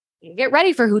Get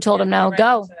ready for Who Told Him No.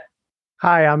 Go.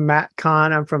 Hi, I'm Matt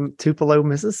Kahn. I'm from Tupelo,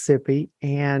 Mississippi,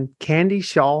 and Candy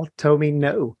Shaw told me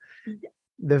no.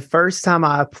 The first time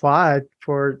I applied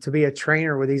to be a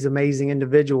trainer with these amazing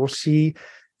individuals, she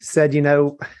said,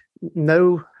 no.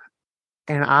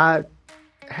 And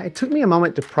it took me a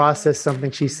moment to process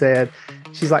something she said.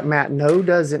 She's like, Matt, no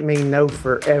doesn't mean no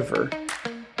forever.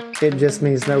 It just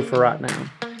means no for right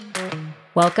now.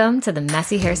 Welcome to the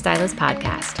Messy Hairstylist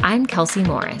podcast. I'm Kelsey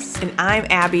Morris. And I'm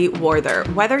Abby Warther.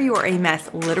 Whether you are a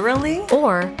mess literally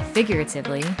or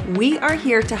figuratively, we are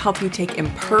here to help you take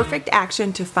imperfect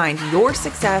action to find your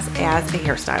success as a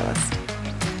hairstylist.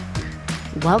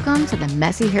 Welcome to the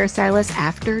Messy Hairstylist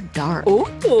After Dark.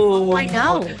 Ooh, I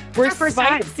know. We're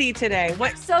spicy today.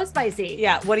 What? So spicy.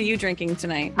 Yeah. What are you drinking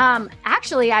tonight?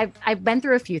 Actually, I've been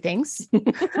through a few things.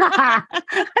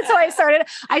 So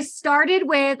I started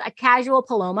with a casual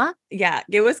Paloma. Yeah,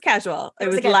 it was casual. It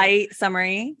was light,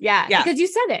 summery. Yeah, because you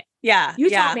said it. Yeah. You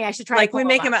told me I should try. Like we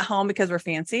make them at home because we're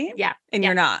fancy. Yeah. And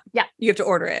you're not. Yeah. You have to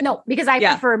order it. No, because I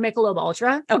prefer Michelob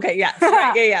Ultra. Okay. Yeah.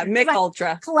 Yeah. Mick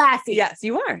Ultra. Classy. Yes,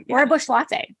 you are. Yeah. Or a Busch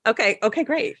Latte. Okay.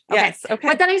 Great. Yes. Okay.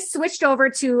 But then I switched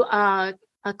over to a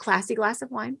classy glass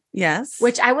of wine. Yes.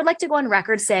 Which I would like to go on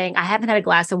record saying I haven't had a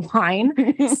glass of wine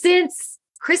since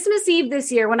Christmas Eve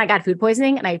this year when I got food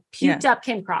poisoning and I puked up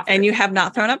Ken Crawford. And you have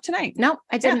not thrown up tonight. No,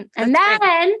 I didn't.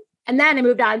 Yeah, and then I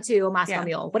moved on to a Moscow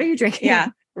Mule. What are you drinking? Yeah.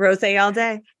 Rosé all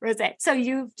day. Rosé. So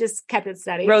you've just kept it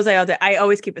steady. Rosé all day. I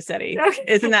always keep it steady. Okay.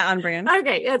 Isn't that on brand?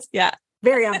 Okay. It's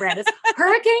very on brand. It's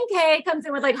Hurricane K comes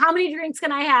in with like, how many drinks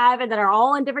can I have? And that are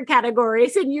all in different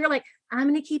categories. And you're like, I'm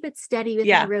going to keep it steady with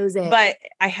my rosé. But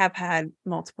I have had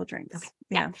multiple drinks. Okay.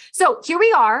 Yeah. So here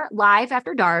we are live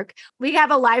after dark. We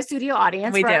have a live studio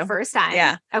audience for our first time.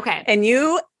 Yeah. Okay. And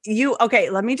you, okay,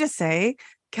 let me just say,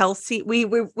 Kelsey, we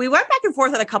went back and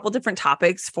forth on a couple different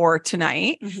topics for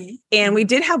tonight. Mm-hmm. And we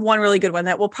did have one really good one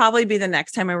that will probably be the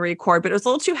next time I record, but it was a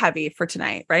little too heavy for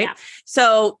tonight. Right. Yeah.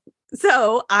 So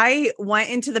I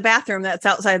went into the bathroom that's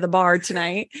outside the bar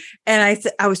tonight. And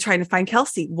I was trying to find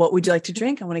Kelsey. What would you like to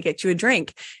drink? I want to get you a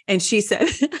drink. And she said,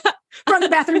 from the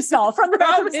bathroom stall,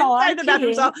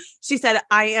 She said,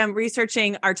 I am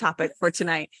researching our topic for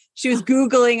tonight. She was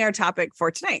Googling our topic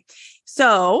for tonight.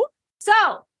 So,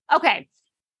 okay.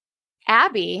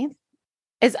 Abby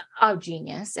is a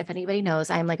genius. If anybody knows,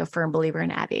 I'm like a firm believer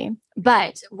in Abby.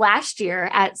 But last year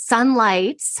at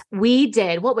Sunlights, we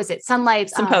did, what was it?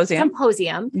 Sunlights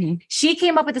Symposium. Mm-hmm. She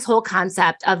came up with this whole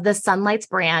concept of the Sunlights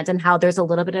brand and how there's a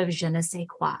little bit of je ne sais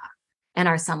quoi in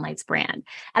our Sunlights brand.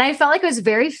 And I felt like it was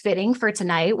very fitting for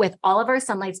tonight with all of our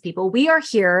Sunlights people. We are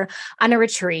here on a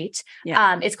retreat.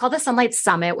 Yeah. It's called the Sunlights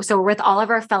Summit. So we're with all of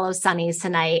our fellow Sunnies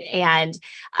tonight. And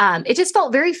it just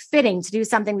felt very fitting to do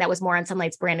something that was more on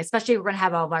Sunlights brand, especially we're going to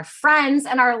have all of our friends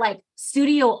and our like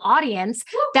studio audience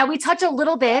that we touch a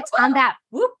little bit on that.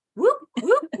 Whoop, whoop,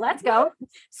 whoop. Let's go.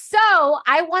 So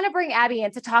I want to bring Abby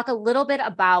in to talk a little bit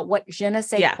about what je ne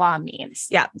sais quoi means.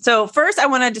 Yeah. So first I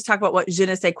want to just talk about what je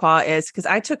ne sais quoi is, because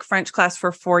I took French class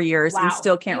for 4 years and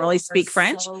still can't really speak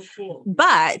French. So cool.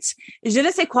 But je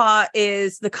ne sais quoi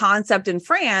is the concept in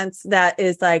France that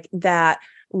is like that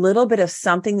little bit of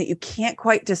something that you can't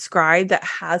quite describe that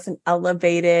has an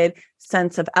elevated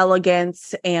sense of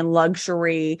elegance and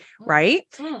luxury, right?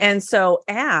 Mm. And so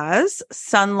as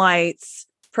Sunlight's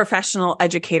professional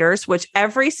educators, which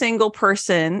every single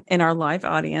person in our live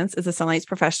audience is a Sunlight's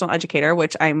professional educator,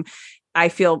 which I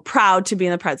feel proud to be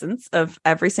in the presence of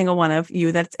every single one of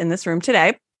you that's in this room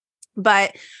today.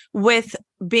 But with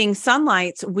being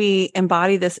Sunlights, we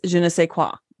embody this je ne sais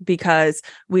quoi because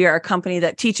we are a company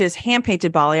that teaches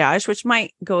hand-painted balayage, which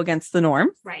might go against the norm.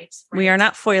 Right. We are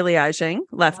not foliaging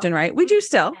left and right. We do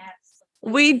still.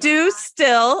 We do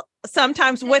still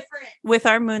sometimes with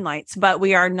our moonlights, but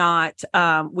we are not,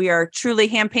 we are truly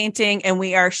hand painting and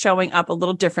we are showing up a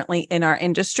little differently in our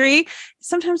industry,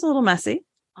 sometimes a little messy.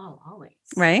 Oh, always.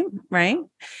 Right.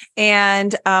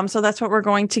 And so that's what we're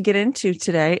going to get into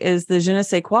today is the je ne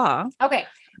sais quoi. Okay.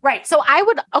 Right. So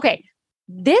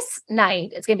this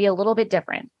night it's going to be a little bit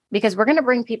different because we're going to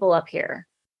bring people up here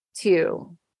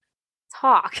to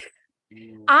talk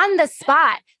on the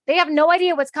spot. They have no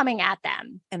idea what's coming at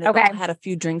them. And they've all had a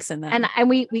few drinks in them. And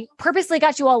we purposely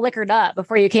got you all liquored up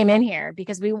before you came in here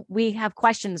because we have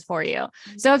questions for you.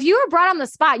 So if you were brought on the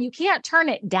spot, you can't turn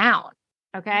it down.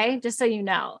 Okay. Just so you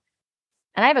know.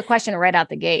 And I have a question right out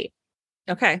the gate.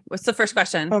 Okay. What's the first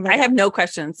question? I have no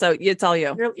questions. So it's all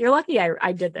you. You're lucky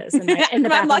I did this in the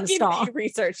bathroom stall. You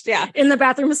researched. Yeah. In the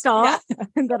bathroom stall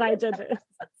that I did this.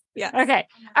 Yeah. Okay.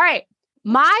 All right.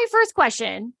 My first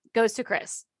question goes to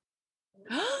Chris.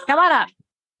 Come on up.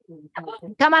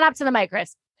 Come on up to the mic,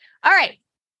 Chris. All right.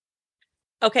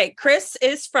 Okay. Chris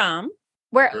is from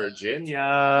where? Virginia.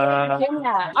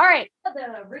 All right.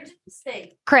 The original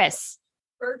state. Chris,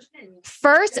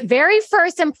 very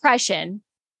first impression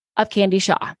of Candy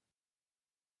Shaw.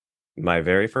 My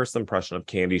very first impression of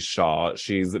Candy Shaw,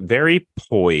 she's very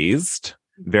poised,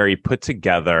 very put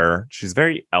together. She's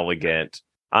very elegant.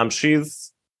 It's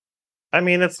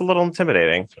a little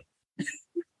intimidating.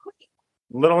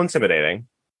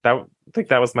 I think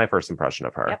that was my first impression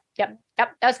of her. Yep.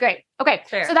 That was great. Okay.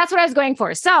 Fair. So that's what I was going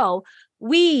for. So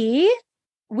we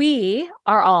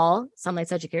are all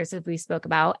Sunlight's educators, as we spoke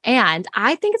about. And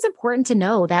I think it's important to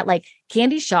know that like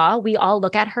Candy Shaw, we all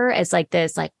look at her as like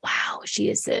this, like, wow, she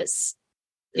is this.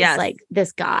 Yes. Like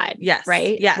this God. Yes.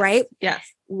 Right. Yes. Right. Yes.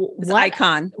 What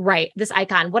Icon. Right. This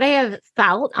icon. What I have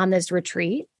felt on this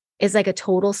retreat is like a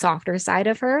total softer side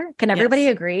of her. Can everybody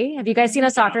agree? Have you guys seen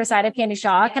a softer side of Candy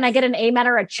Shaw? Can I get an amen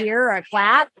or a cheer or a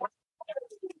clap?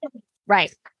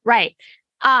 Right.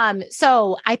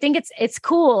 So I think it's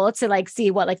cool to like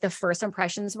see what like the first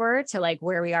impressions were to like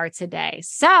where we are today.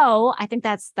 So I think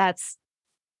that's a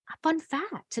fun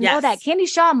fact to know that Candy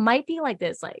Shaw might be like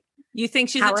this, like you think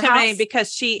she's powerhouse? intimidating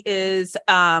because she is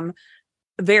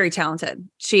very talented.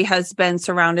 She has been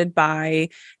surrounded by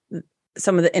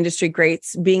some of the industry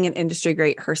greats, being an industry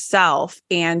great herself.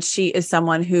 And she is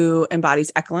someone who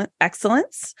embodies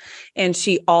excellence. And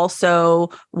she also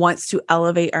wants to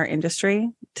elevate our industry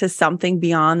to something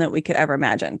beyond that we could ever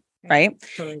imagine. Right.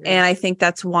 Totally. And I think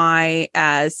that's why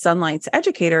as Sunlight's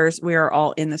educators, we are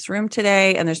all in this room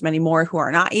today. And there's many more who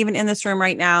are not even in this room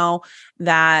right now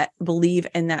that believe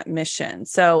in that mission.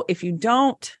 So if you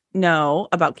don't know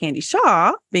about Candy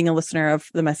Shaw, being a listener of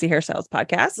the Messy Hairstyles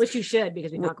podcast, which you should,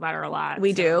 because we talk about her a lot.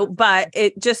 We do, but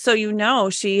it just so you know,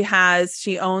 she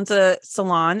owns a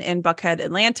salon in Buckhead,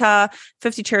 Atlanta,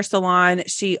 50 Chair Salon.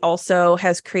 She also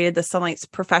has created the Sunlight's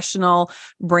professional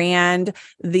brand,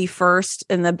 the first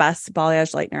and the best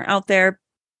balayage lightener out there.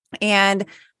 And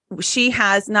she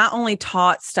has not only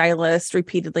taught stylists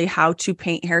repeatedly how to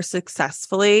paint hair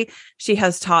successfully, she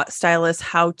has taught stylists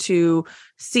how to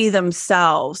see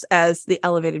themselves as the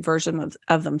elevated version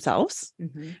of themselves,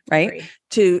 right? Great.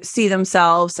 To see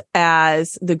themselves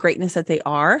as the greatness that they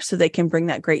are, so they can bring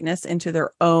that greatness into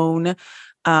their own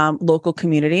local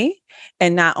community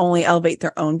and not only elevate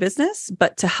their own business,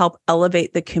 but to help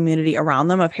elevate the community around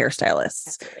them of hairstylists.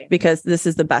 Absolutely. Because this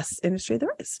is the best industry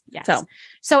there is. Yes.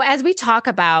 So as we talk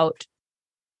about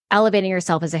elevating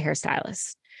yourself as a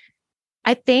hairstylist,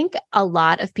 I think a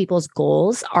lot of people's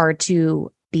goals are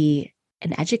to be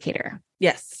an educator.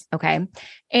 yes. Okay.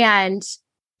 And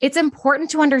it's important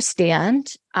to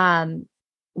understand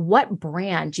what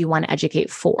brand you want to educate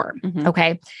for. Mhm.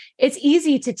 Okay. It's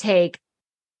easy to take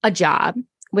a job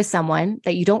with someone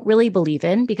that you don't really believe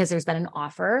in because there's been an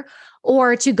offer,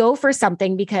 or to go for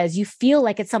something because you feel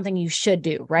like it's something you should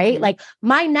do, right? Mhm. Like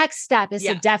my next step is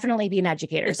Yeah. to definitely be an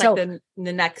educator. It's So, like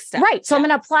the next step. right. So I'm going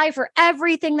to apply for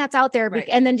everything that's out there Right.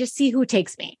 and then just see who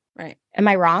takes me. Right. Am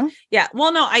I wrong? Yeah.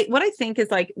 Well, no, what I think is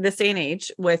like this day and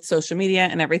age with social media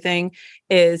and everything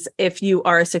is if you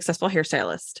are a successful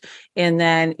hairstylist and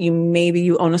then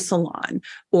you own a salon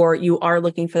or you are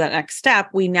looking for that next step,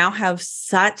 we now have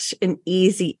such an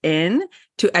easy in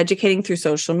to educating through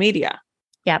social media.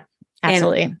 Yep.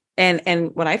 Absolutely.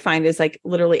 And what I find is like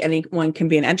literally anyone can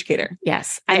be an educator.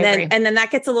 Yes. And I then agree. and then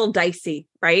that gets a little dicey,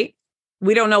 right?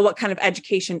 We don't know what kind of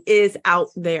education is out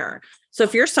there. So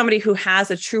if you're somebody who has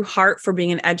a true heart for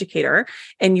being an educator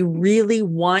and you really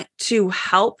want to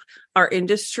help our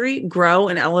industry grow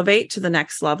and elevate to the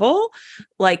next level,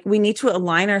 like we need to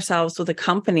align ourselves with a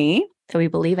company that we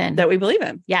believe in.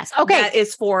 Yes. Okay. that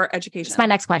is for education. That's my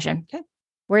next question. Okay.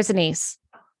 Where's Denise?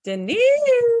 Denise.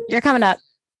 You're coming up.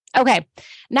 Okay.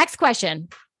 Next question.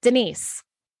 Denise,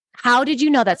 how did you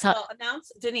know that's how? Well,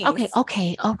 announce Denise. Okay.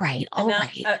 All right.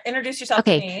 Introduce yourself,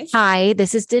 Okay. Denise. Hi,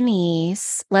 this is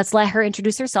Denise. Let's let her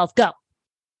introduce herself. Go.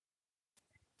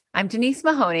 I'm Denise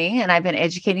Mahoney, and I've been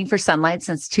educating for Sunlight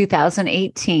since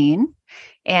 2018.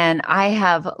 And I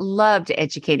have loved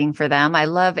educating for them. I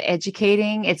love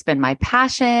educating. It's been my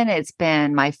passion. It's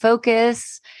been my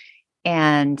focus.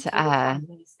 And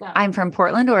I'm from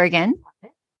Portland, Oregon.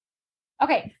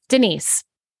 Okay. Denise,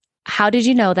 how did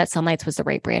you know that Sunlights was the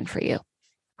right brand for you?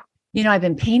 You know, I've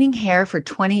been painting hair for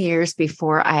 20 years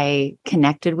before I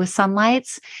connected with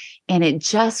Sunlights, and it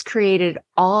just created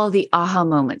all the aha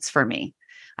moments for me.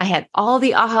 I had all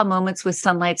the aha moments with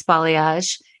Sunlights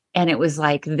balayage, and it was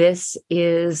like, this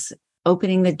is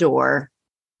opening the door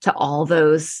to all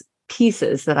those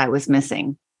pieces that I was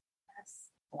missing.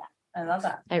 I love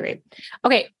that. I agree.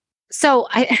 Okay. So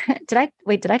did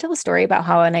I tell a story about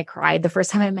how when I cried the first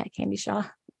time I met Candy Shaw?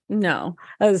 No.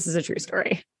 Oh, this is a true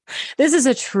story. This is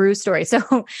a true story.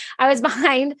 So I was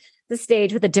behind the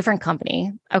stage with a different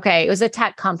company. Okay. It was a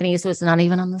tech company. So it's not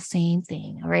even on the same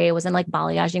thing. Right. It wasn't like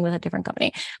balayaging with a different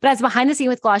company, but I was behind the scene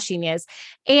with Gloss Genius.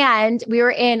 And we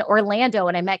were in Orlando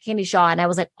and I met Candy Shaw and I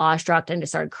was like awestruck and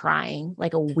just started crying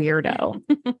like a weirdo.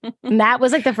 And that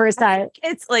was like the first time.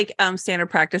 It's like standard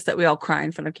practice that we all cry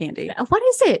in front of Candy. What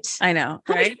is it? I know.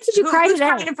 How Right? did you cry Who's today?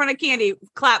 crying in front of Candy?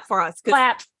 Clap for us.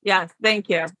 Clap. Yes. Thank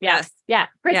you. Yes. Yeah.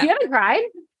 Chris, Yeah. you haven't cried?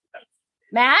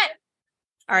 Matt?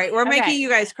 All right. We're making you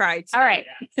guys cry. All right.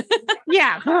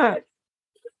 Yeah. Okay,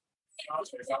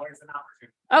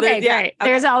 Yeah, great. okay.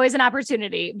 There's always an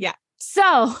opportunity. Yeah.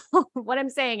 So what I'm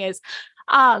saying is,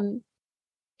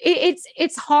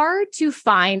 it's hard to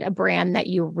find a brand that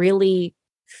you really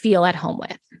feel at home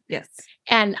with. Yes.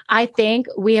 And I think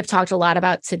we have talked a lot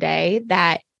about today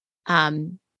that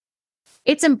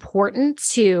it's important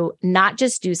to not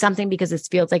just do something because it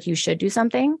feels like you should do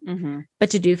something,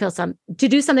 but to do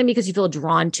something because you feel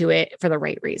drawn to it for the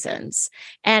right reasons.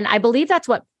 And I believe that's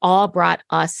what all brought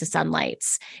us to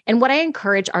Sunlights. And what I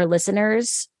encourage our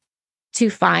listeners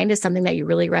to find is something that you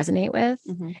really resonate with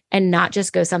and not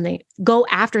just go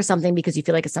after something because you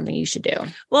feel like it's something you should do.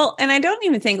 Well, and I don't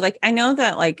even think I know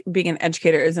that being an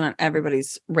educator isn't on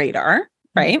everybody's radar,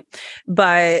 right?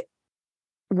 But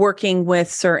working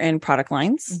with certain product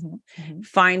lines,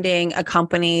 finding a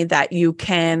company that you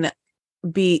can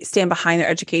stand behind their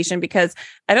education, because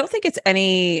I don't think it's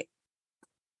any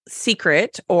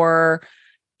secret or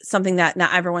something that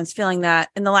not everyone's feeling that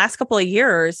in the last couple of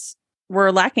years,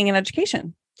 we're lacking in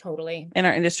education. Totally. In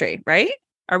our industry, right?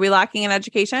 Are we lacking in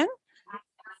education?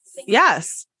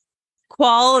 Yes.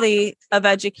 Quality of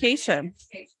education.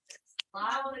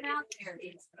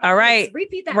 All right.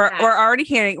 Repeat that. We're already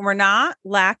hearing we're not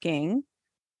lacking.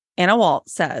 Anna Walt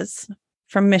says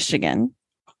from Michigan,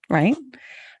 right?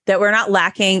 That we're not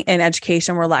lacking in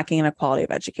education. We're lacking in a quality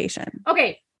of education.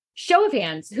 Okay. Show of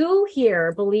hands. Who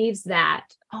here believes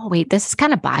that? Oh, wait, this is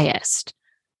kind of biased.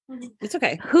 It's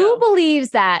okay. Who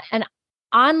believes that an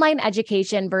online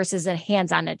education versus a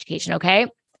hands-on education? Okay.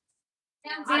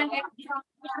 All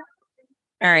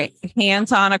right.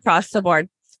 Hands-on across the board.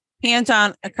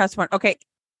 Hands-on across the board. Okay.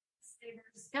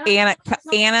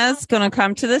 Anna's going to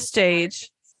come to the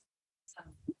stage.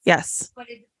 Yes.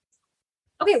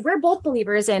 Okay, we're both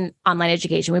believers in online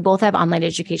education. We both have online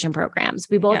education programs.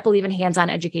 We both believe in hands-on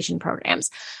education programs.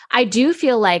 I do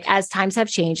feel like as times have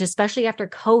changed, especially after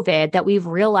COVID, that we've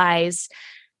realized,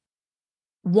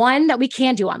 one, that we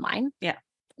can do online. Yeah.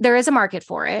 There is a market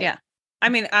for it. Yeah. I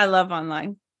mean, I love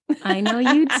online. I know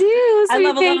you do. I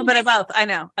love a little bit of both. I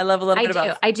know. I love a little bit of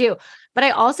both. I do. But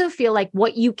I also feel like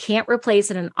what you can't replace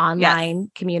in an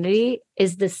online community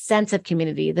is the sense of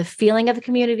community, the feeling of the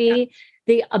community,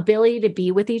 the ability to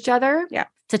be with each other,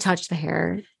 to touch the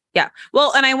hair. Yeah.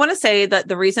 Well, and I want to say that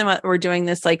the reason why we're doing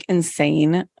this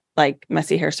insane,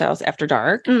 messy hairstyles after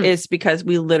dark is because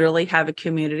we literally have a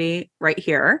community right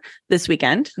here this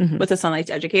weekend with the Sunlights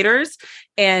educators,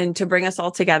 and to bring us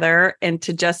all together and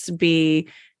to just be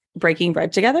breaking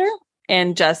bread together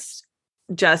and just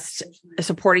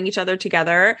supporting each other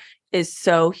together is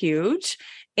so huge.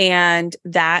 And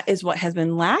that is what has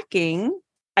been lacking,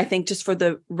 I think, just for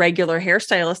the regular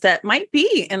hairstylist that might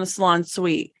be in a salon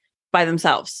suite by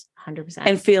themselves. 100%.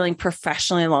 And feeling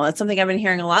professionally alone. That's something I've been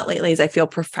hearing a lot lately, is I feel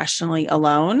professionally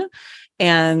alone.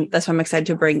 And that's why I'm excited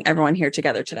to bring everyone here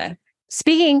together today.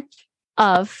 Speaking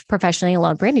of professionally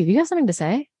alone, Brandy, do you have something to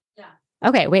say? Yeah.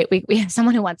 Okay, wait, we have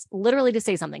someone who wants literally to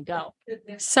say something. Go.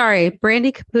 Sorry,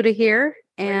 Brandy Caputa here,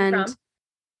 and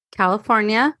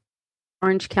California,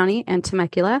 Orange County, and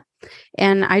Temecula.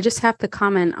 And I just have to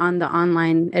comment on the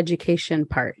online education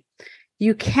part.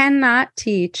 You cannot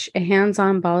teach a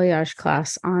hands-on balayage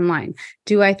class online.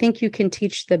 Do I think you can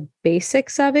teach the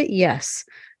basics of it? Yes.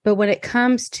 But when it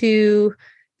comes to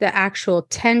the actual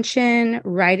tension,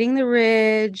 writing the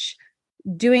ridge,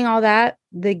 doing all that,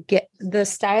 the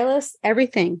stylist,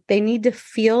 everything, they need to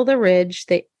feel the ridge.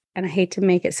 And I hate to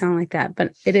make it sound like that,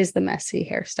 but it is the messy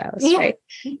hairstylist, right?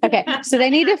 Okay. So they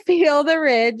need to feel the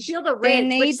ridge. Feel the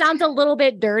ridge, which sounds a little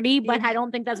bit dirty, but I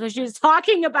don't think that's what she was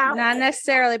talking about. Not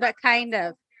necessarily, but kind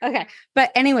of. Okay.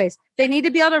 But anyways, they need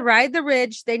to be able to ride the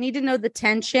ridge. They need to know the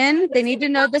tension. They need to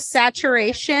know the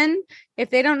saturation. If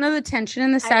they don't know the tension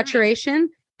and the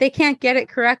saturation, they can't get it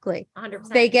correctly. 100%.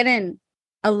 They get in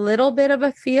a little bit of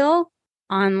a feel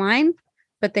online,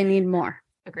 but they need more.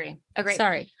 Agree.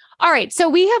 Sorry. All right. So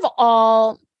we have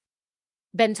all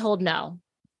been told no,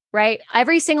 right?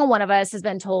 Every single one of us has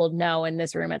been told no in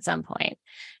this room at some point.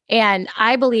 And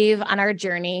I believe on our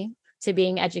journey to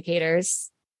being educators,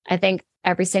 I think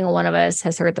every single one of us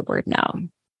has heard the word no.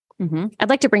 I'd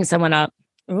like to bring someone up.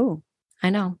 Oh, I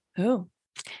know. oh,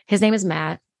 His name is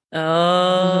Matt.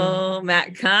 oh,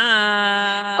 Matt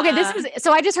Kahn. Okay,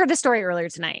 so I just heard the story earlier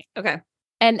tonight. Okay.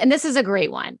 And this is a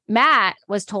great one. Matt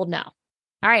was told no.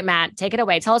 All right, Matt, take it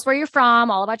away. Tell us where you're from,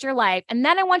 all about your life. And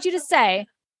then I want you to say,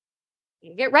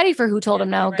 get ready for who told him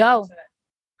no. Go.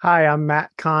 Hi, I'm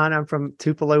Matt Kahn. I'm from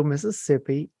Tupelo,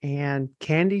 Mississippi, and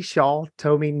Candy Shaw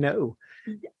told me no.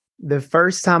 The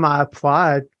first time I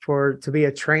applied to be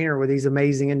a trainer with these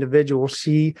amazing individuals,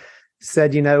 she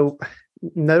said,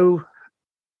 no.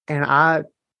 And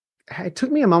it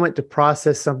took me a moment to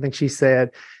process something she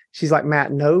said. She's like,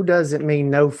 Matt, no doesn't mean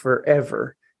no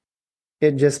forever.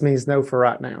 It just means no for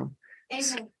right now.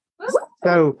 Amen.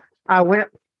 So I went.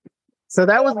 So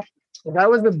that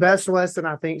was the best lesson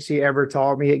I think she ever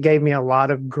taught me. It gave me a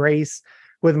lot of grace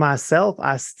with myself.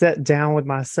 I sat down with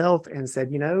myself and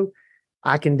said,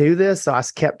 I can do this. So I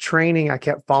kept training. I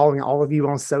kept following all of you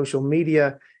on social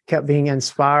media, kept being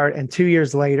inspired. And 2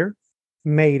 years later,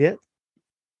 made it.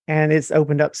 And it's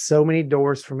opened up so many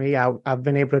doors for me. I've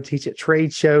been able to teach at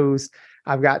trade shows.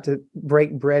 I've got to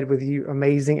break bread with you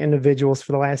amazing individuals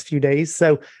for the last few days.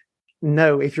 So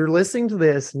no, if you're listening to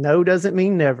this, no doesn't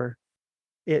mean never.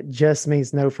 It just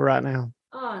means no for right now.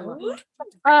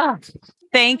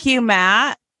 Thank you,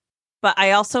 Matt. But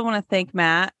I also want to thank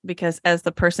Matt because as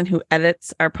the person who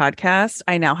edits our podcast,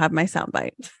 I now have my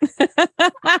soundbite.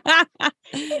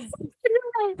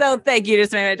 So thank you.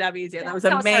 Just made my job easier. That was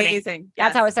amazing.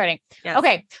 That's how it's starting. Yes.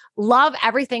 Okay. Love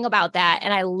everything about that.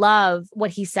 And I love what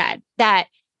he said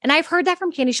and I've heard that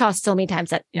from Candy Shaw so many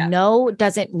times that no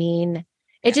doesn't mean,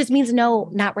 it just means no,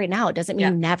 not right now. It doesn't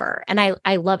mean never. And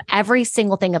I love every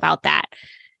single thing about that.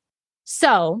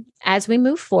 So as we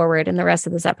move forward in the rest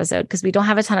of this episode, because we don't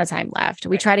have a ton of time left,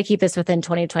 we try to keep this within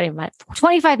 25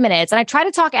 minutes. And I try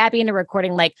to talk Abby into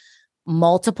recording like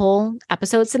multiple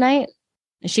episodes tonight.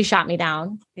 And she shot me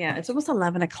down. Yeah, it's almost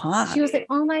 11 o'clock. She was like,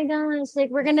 oh my gosh,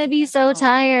 like we're going to be so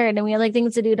tired and we have like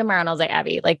things to do tomorrow. And I was like,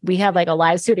 Abby, like we have like a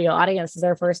live studio audience. This is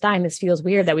our first time. This feels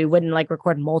weird that we wouldn't like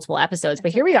record multiple episodes,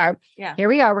 but here we are. Yeah. Here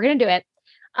we are. We're going to do it.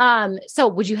 So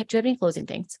do you have any closing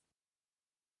things?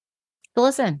 So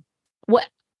listen, what?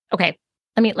 Okay.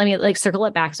 Let me like circle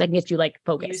it back so I can get you like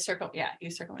focused. You circle.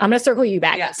 I'm going to circle you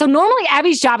back. Yeah. So normally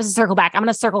Abby's job is to circle back. I'm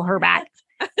going to circle her back.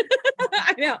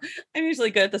 I know. I'm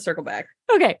usually good at the circle back.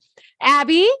 Okay.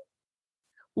 Abby,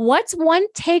 what's one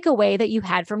takeaway that you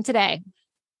had from today?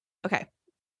 Okay.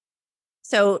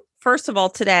 So first of all,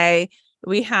 today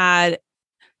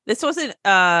this wasn't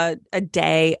a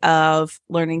day of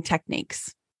learning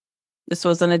techniques. This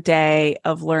wasn't a day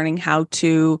of learning how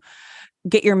to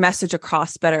get your message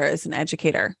across better as an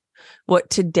educator.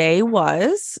 What today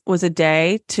was a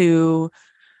day to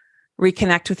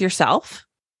reconnect with yourself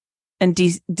and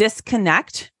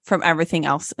disconnect from everything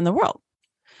else in the world.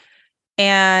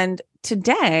 And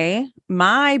today,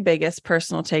 my biggest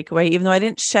personal takeaway, even though I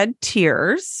didn't shed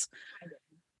tears,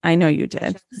 I know you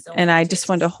did. And I just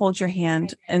wanted to hold your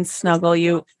hand and snuggle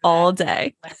you all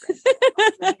day.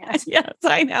 Yes,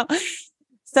 I know.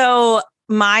 So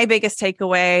my biggest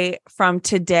takeaway from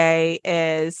today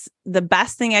is the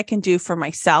best thing I can do for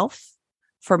myself,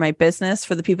 for my business,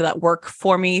 for the people that work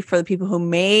for me, for the people who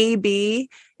may be,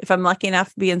 if I'm lucky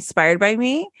enough to be inspired by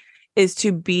me, is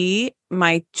to be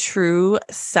my true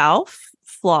self,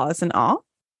 flaws and all,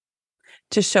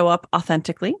 to show up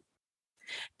authentically,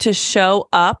 to show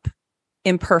up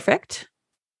imperfect,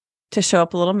 to show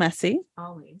up a little messy,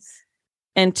 Always.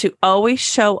 and to always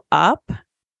show up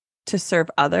to serve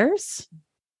others,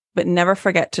 but never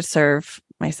forget to serve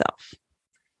myself.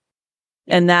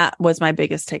 And that was my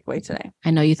biggest takeaway today. I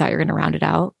know you thought you were going to round it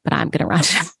out, but I'm going to round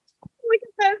it out. Look at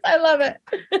this. I love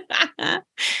it.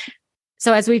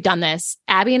 So as we've done this,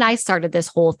 Abby and I started this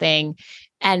whole thing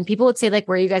and people would say like,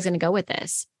 where are you guys going to go with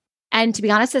this? And to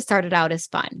be honest, it started out as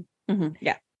fun. Mm-hmm.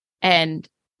 Yeah. And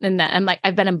that I'm like,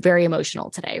 I've been very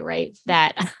emotional today, right?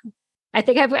 That I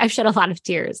think I've shed a lot of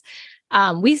tears.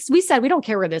 We said, we don't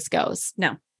care where this goes.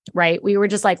 No. Right. We were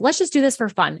just like, let's just do this for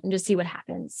fun and just see what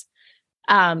happens.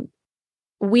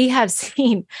 We have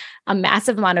seen a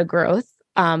massive amount of growth.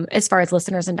 As far as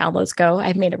listeners and downloads go,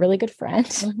 I've made a really good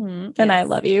friend and I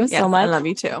love you so much. I love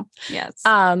you too. Yes.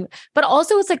 But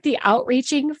also it's like the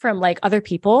outreaching from like other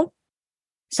people.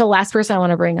 So last person I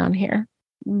want to bring on here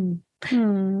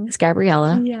is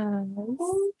Gabriella. Yeah.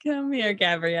 Come here,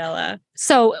 Gabriella.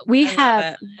 So we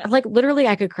have like, literally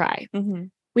I could cry. Mm-hmm.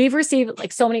 We've received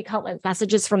like so many countless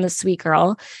messages from this sweet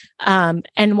girl.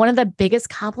 And one of the biggest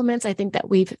compliments I think that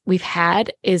we've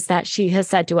had is that she has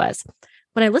said to us,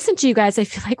 when I listen to you guys, I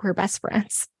feel like we're best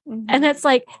friends. Mm-hmm. And it's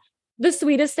like, the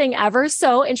sweetest thing ever.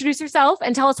 So introduce yourself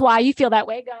and tell us why you feel that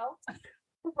way. Go.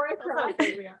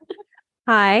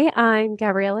 Hi, I'm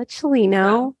Gabriella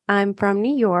Cellino. I'm from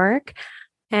New York,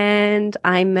 and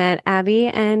I met Abby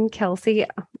and Kelsey.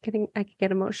 I could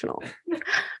get emotional.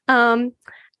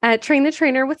 At Train the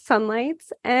Trainer with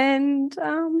Sunlights, and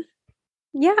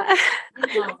yeah.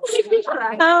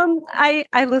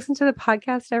 I listen to the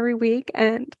podcast every week,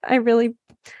 and I really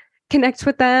connect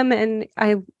with them. And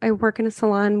I work in a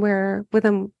salon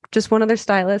with just one other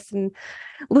stylist, and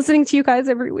listening to you guys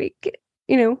every week,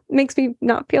 makes me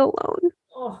not feel alone.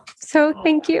 So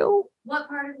thank you. What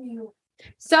part of you?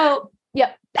 So,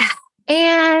 yep.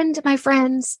 And my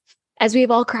friends, as we've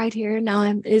all cried here,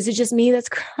 is it just me that's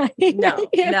crying? No,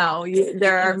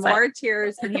 there are more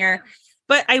tears in here.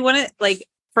 But I want to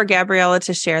for Gabriella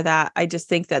to share that. I just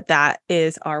think that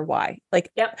is our why.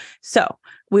 Yep. So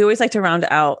we always like to round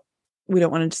it out. We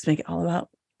don't want to just make it all about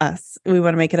us. We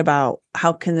want to make it about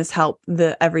how can this help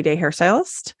the everyday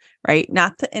hairstylist, right?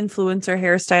 Not the influencer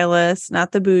hairstylist,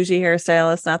 not the bougie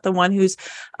hairstylist, not the one who's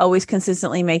always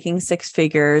consistently making six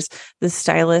figures, the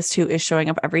stylist who is showing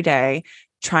up every day,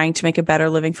 trying to make a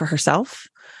better living for herself,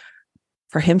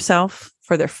 for himself,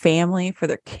 for their family, for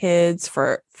their kids,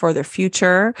 for their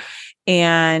future.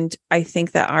 And I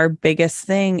think that our biggest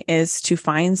thing is to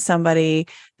find somebody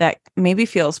that maybe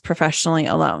feels professionally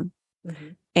alone. Mm-hmm.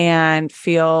 And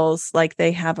feels like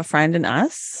they have a friend in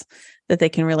us that they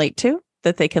can relate to,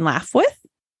 that they can laugh with,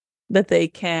 that they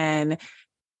can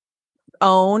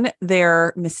own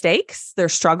their mistakes, their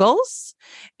struggles,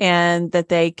 and that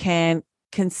they can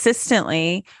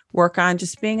consistently work on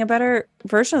just being a better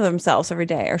version of themselves every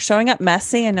day, or showing up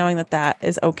messy and knowing that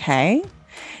is okay.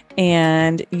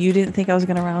 And you didn't think I was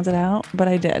going to round it out, but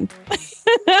I did.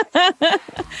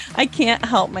 I can't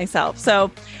help myself. So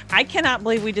I cannot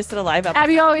believe we just did a live episode.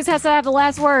 Abby always has to have the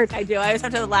last word. I do. I always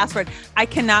have to have the last word. I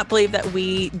cannot believe that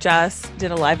we just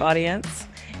did a live audience.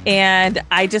 And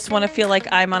I just want to feel like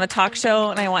I'm on a talk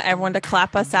show, and I want everyone to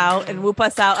clap us out and whoop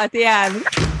us out at the end.